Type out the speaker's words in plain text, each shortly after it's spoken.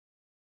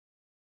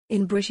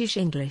In British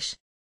English.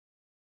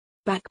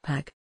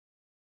 Backpack.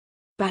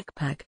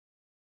 Backpack.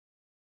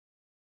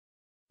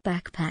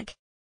 Backpack.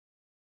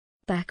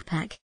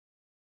 Backpack.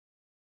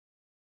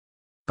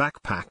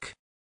 Backpack.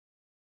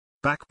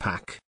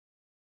 Backpack.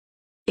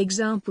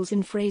 Examples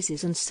in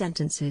phrases and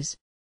sentences.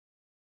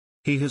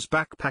 He has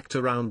backpacked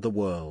around the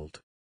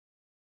world.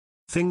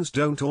 Things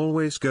don't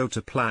always go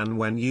to plan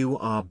when you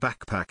are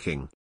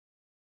backpacking.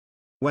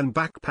 When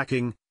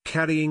backpacking,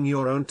 carrying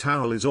your own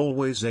towel is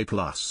always a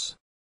plus.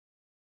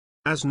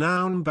 As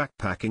noun,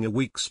 backpacking, a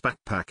week's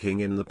backpacking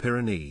in the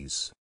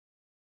Pyrenees.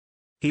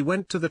 He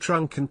went to the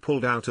trunk and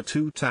pulled out a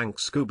 2-tank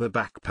scuba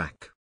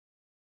backpack.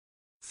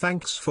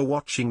 Thanks for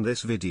watching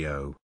this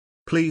video.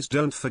 Please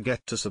don't forget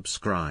to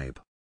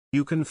subscribe.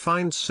 You can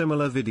find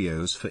similar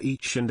videos for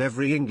each and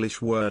every English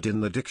word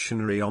in the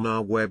dictionary on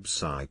our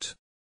website.